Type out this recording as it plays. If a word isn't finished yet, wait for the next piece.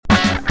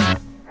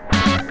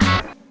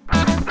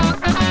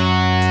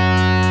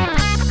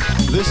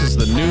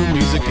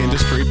Music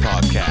Industry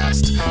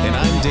Podcast, and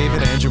I'm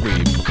David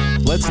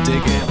Angeweeb. Let's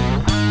dig in.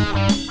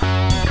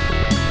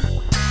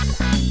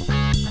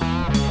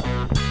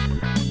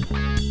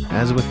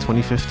 As with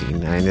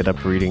 2015, I ended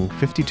up reading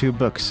 52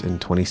 books in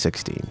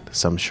 2016.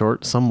 Some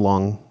short, some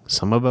long,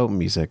 some about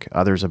music,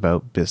 others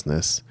about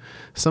business,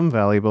 some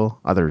valuable,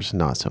 others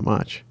not so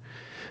much.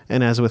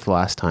 And as with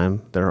last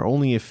time, there are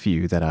only a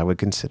few that I would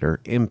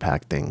consider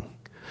impacting.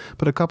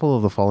 But a couple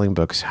of the following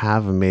books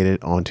have made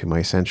it onto my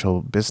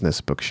essential business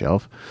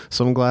bookshelf,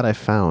 so I'm glad I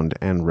found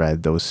and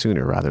read those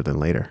sooner rather than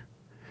later.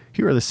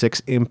 Here are the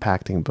 6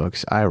 impacting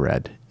books I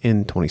read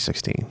in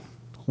 2016.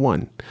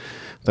 1.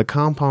 The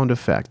Compound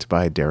Effect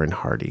by Darren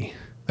Hardy.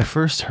 I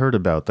first heard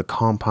about The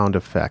Compound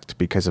Effect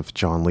because of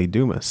John Lee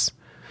Dumas.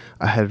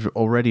 I had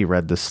already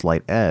read The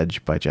Slight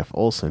Edge by Jeff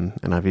Olson,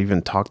 and I've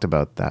even talked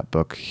about that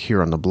book here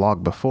on the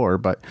blog before,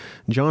 but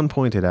John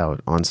pointed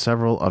out on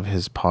several of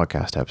his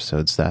podcast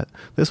episodes that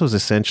this was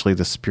essentially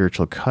the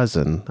spiritual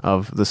cousin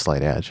of The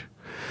Slight Edge.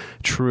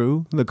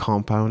 True, The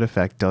Compound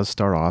Effect does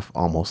start off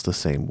almost the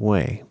same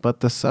way, but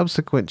the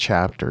subsequent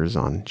chapters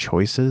on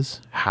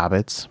choices,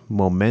 habits,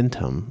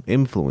 momentum,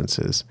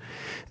 influences,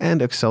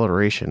 and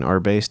acceleration are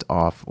based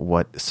off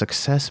what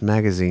Success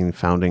Magazine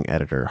founding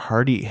editor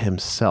Hardy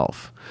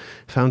himself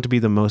found to be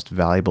the most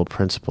valuable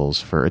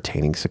principles for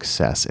attaining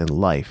success in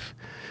life.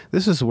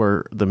 This is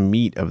where the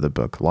meat of the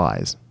book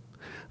lies.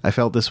 I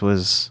felt this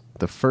was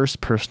the first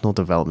personal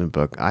development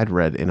book I'd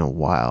read in a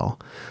while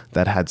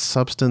that had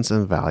substance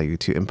and value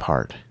to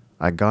impart.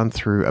 I'd gone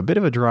through a bit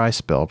of a dry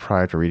spell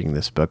prior to reading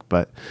this book,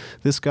 but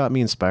this got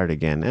me inspired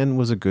again and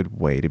was a good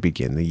way to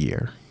begin the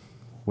year.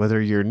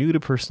 Whether you're new to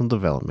personal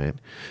development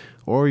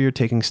or you're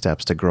taking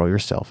steps to grow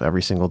yourself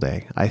every single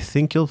day, I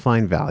think you'll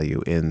find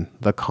value in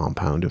The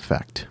Compound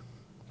Effect.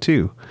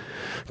 2.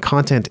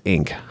 Content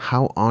Inc.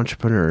 How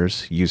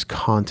Entrepreneurs Use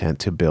Content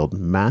to Build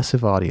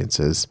Massive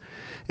Audiences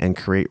and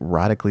Create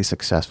Radically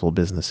Successful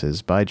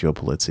Businesses by Joe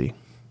Pulizzi.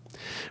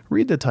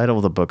 Read the title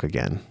of the book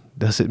again.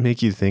 Does it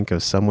make you think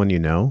of someone you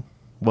know?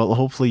 Well,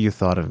 hopefully you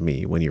thought of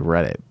me when you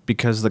read it,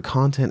 because the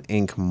Content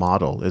Inc.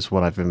 model is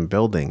what I've been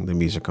building the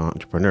music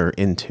entrepreneur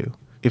into.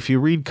 If you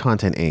read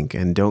Content Inc.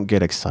 and don't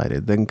get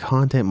excited, then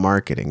content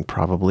marketing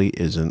probably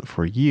isn't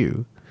for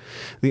you.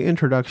 The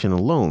introduction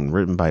alone,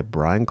 written by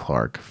Brian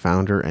Clark,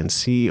 founder and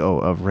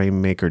CEO of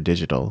Rainmaker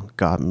Digital,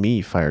 got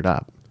me fired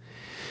up.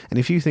 And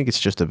if you think it's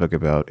just a book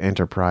about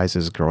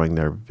enterprises growing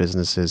their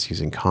businesses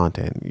using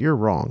content, you're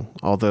wrong.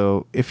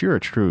 Although, if you're a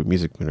true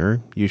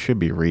musicpreneur, you should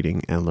be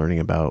reading and learning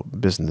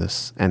about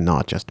business and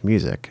not just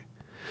music.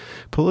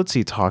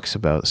 Pulizzi talks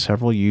about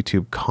several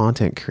YouTube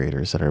content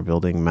creators that are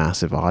building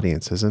massive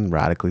audiences and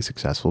radically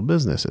successful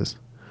businesses.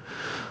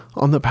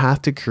 On the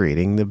path to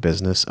creating the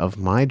business of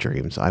my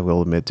dreams, I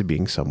will admit to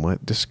being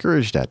somewhat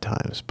discouraged at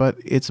times, but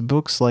it's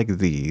books like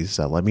these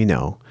that let me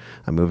know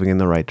I'm moving in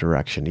the right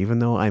direction, even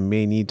though I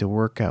may need to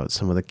work out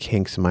some of the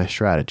kinks in my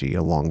strategy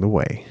along the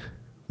way.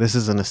 This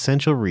is an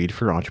essential read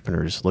for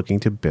entrepreneurs looking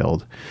to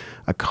build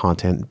a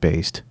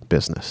content-based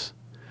business.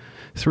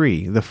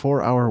 3. The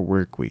 4-Hour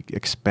Workweek,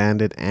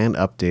 expanded and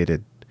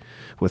updated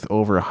with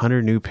over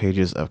 100 new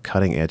pages of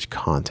cutting-edge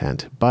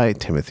content by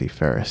Timothy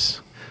Ferriss.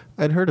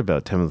 I'd heard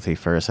about Timothy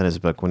Ferriss and his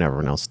book when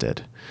everyone else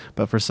did,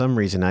 but for some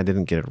reason I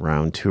didn't get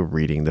around to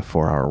reading The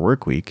 4-Hour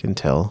Workweek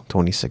until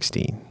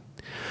 2016.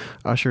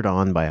 Ushered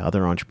on by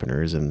other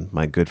entrepreneurs and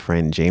my good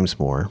friend James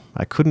Moore,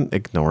 I couldn't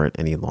ignore it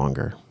any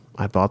longer.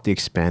 I bought the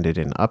expanded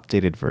and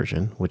updated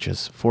version, which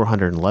is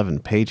 411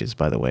 pages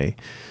by the way,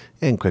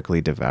 and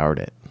quickly devoured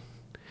it.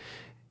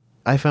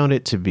 I found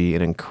it to be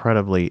an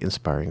incredibly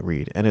inspiring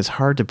read, and it's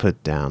hard to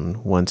put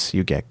down once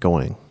you get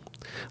going.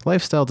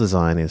 Lifestyle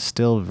design is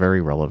still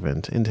very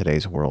relevant in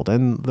today's world,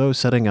 and though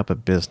setting up a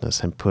business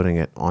and putting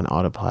it on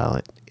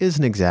autopilot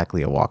isn't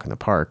exactly a walk in the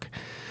park,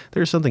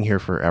 there's something here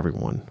for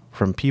everyone,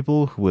 from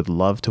people who would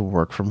love to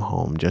work from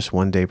home just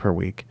one day per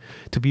week,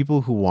 to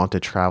people who want to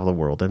travel the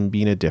world and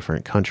be in a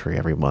different country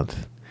every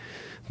month.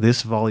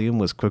 This volume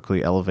was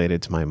quickly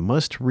elevated to my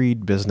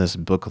must-read business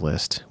book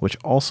list, which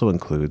also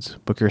includes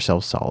Book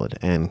Yourself Solid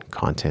and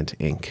Content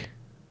Inc.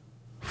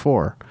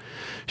 4.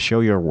 Show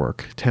Your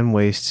Work, 10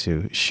 Ways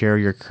to Share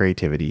Your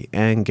Creativity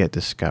and Get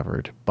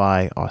Discovered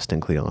by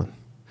Austin Kleon.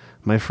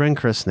 My friend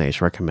Chris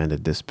Nash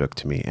recommended this book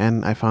to me,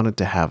 and I found it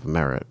to have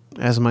merit.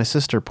 As my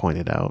sister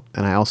pointed out,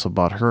 and I also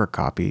bought her a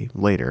copy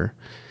later,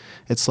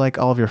 it's like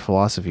all of your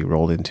philosophy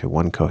rolled into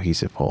one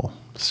cohesive whole.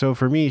 So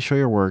for me, Show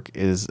Your Work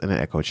is an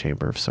echo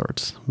chamber of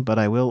sorts, but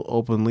I will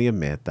openly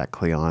admit that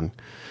Kleon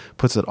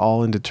puts it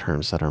all into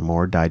terms that are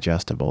more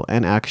digestible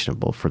and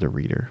actionable for the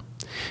reader.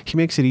 He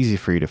makes it easy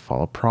for you to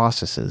follow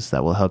processes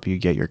that will help you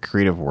get your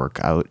creative work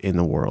out in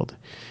the world.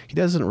 He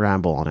doesn't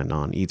ramble on and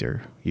on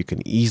either. You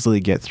can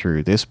easily get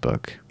through this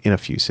book in a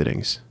few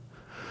sittings.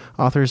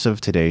 Authors of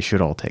today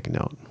should all take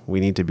note. We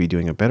need to be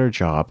doing a better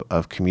job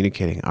of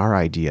communicating our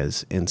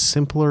ideas in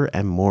simpler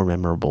and more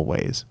memorable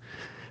ways.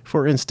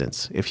 For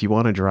instance, if you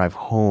want to drive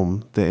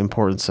home the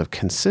importance of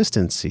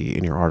consistency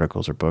in your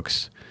articles or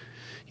books,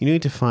 You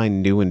need to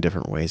find new and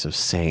different ways of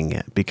saying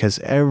it because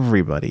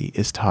everybody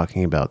is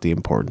talking about the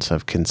importance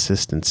of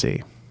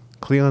consistency.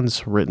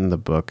 Cleon's written the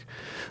book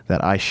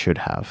that I should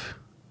have.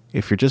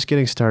 If you're just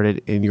getting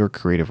started in your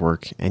creative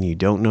work and you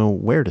don't know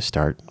where to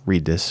start,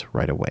 read this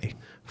right away.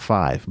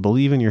 5.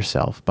 Believe in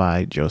Yourself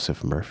by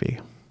Joseph Murphy.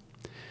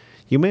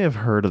 You may have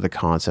heard of the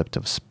concept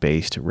of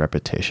spaced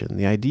repetition,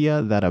 the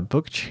idea that a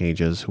book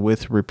changes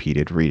with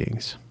repeated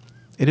readings.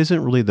 It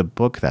isn't really the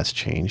book that's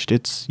changed,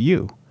 it's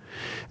you.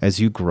 As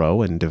you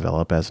grow and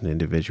develop as an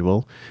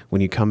individual,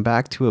 when you come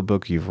back to a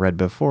book you've read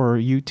before,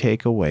 you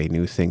take away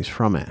new things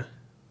from it.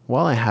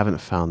 While I haven't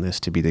found this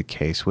to be the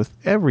case with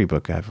every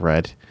book I've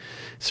read, it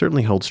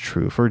certainly holds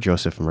true for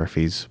Joseph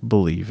Murphy's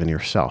Believe in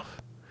Yourself.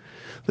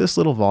 This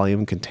little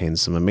volume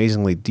contains some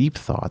amazingly deep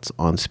thoughts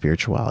on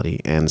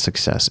spirituality and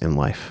success in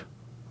life.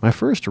 My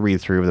first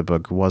read-through of the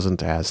book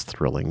wasn't as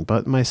thrilling,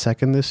 but my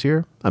second this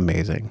year,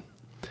 amazing.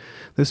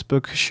 This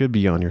book should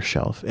be on your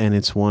shelf, and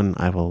it's one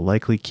I will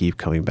likely keep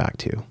coming back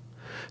to.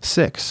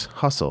 6.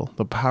 Hustle,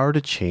 The Power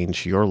to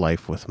Change Your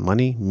Life with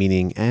Money,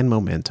 Meaning, and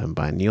Momentum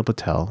by Neil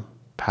Patel,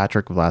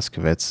 Patrick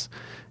Vlaskovitz,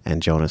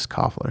 and Jonas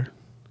Kofler.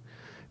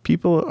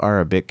 People are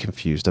a bit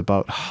confused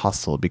about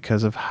hustle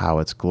because of how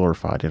it's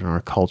glorified in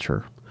our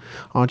culture.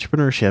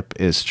 Entrepreneurship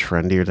is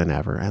trendier than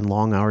ever, and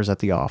long hours at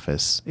the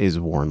office is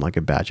worn like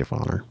a badge of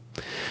honor.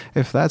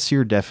 If that's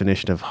your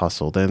definition of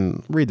hustle,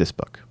 then read this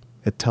book.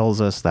 It tells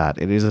us that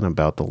it isn't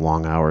about the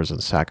long hours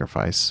and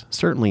sacrifice,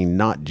 certainly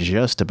not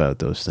just about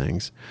those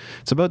things.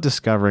 It's about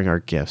discovering our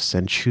gifts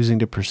and choosing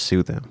to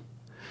pursue them.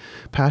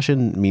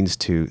 Passion means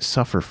to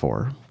suffer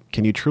for.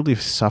 Can you truly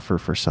suffer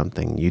for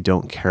something you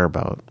don't care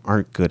about,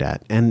 aren't good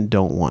at, and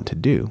don't want to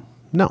do?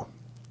 No.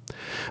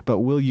 But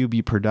will you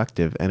be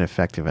productive and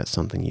effective at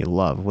something you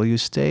love? Will you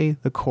stay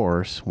the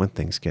course when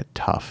things get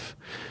tough?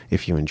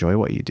 If you enjoy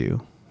what you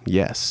do,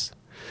 yes.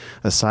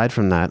 Aside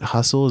from that,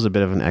 hustle is a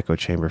bit of an echo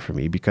chamber for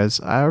me because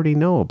I already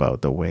know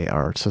about the way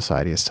our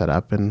society is set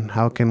up and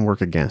how it can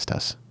work against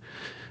us.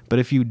 But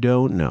if you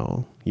don't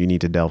know, you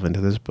need to delve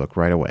into this book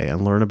right away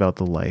and learn about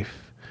the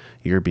life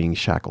you're being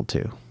shackled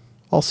to.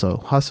 Also,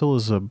 Hustle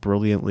is a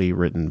brilliantly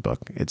written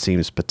book. It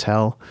seems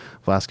Patel,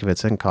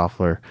 Vlaskovitz, and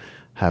Kofler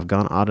have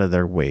gone out of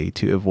their way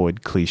to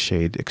avoid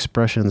cliched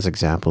expressions,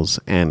 examples,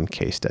 and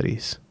case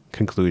studies.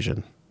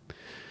 Conclusion.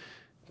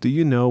 Do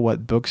you know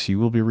what books you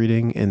will be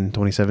reading in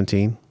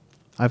 2017?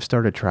 I've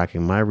started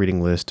tracking my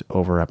reading list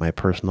over at my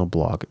personal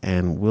blog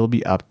and will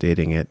be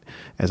updating it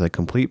as I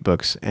complete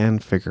books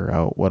and figure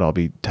out what I'll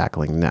be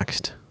tackling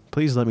next.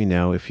 Please let me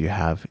know if you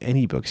have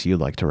any books you'd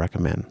like to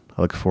recommend.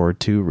 I look forward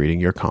to reading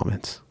your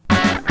comments.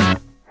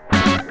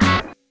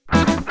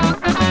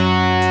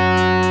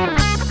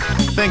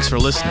 Thanks for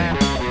listening.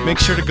 Make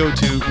sure to go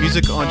to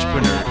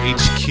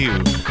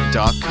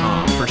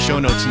musicentrepreneurhq.com for show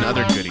notes and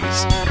other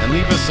goodies, and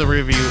leave us a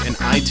review in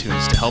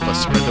iTunes to help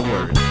us spread the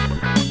word.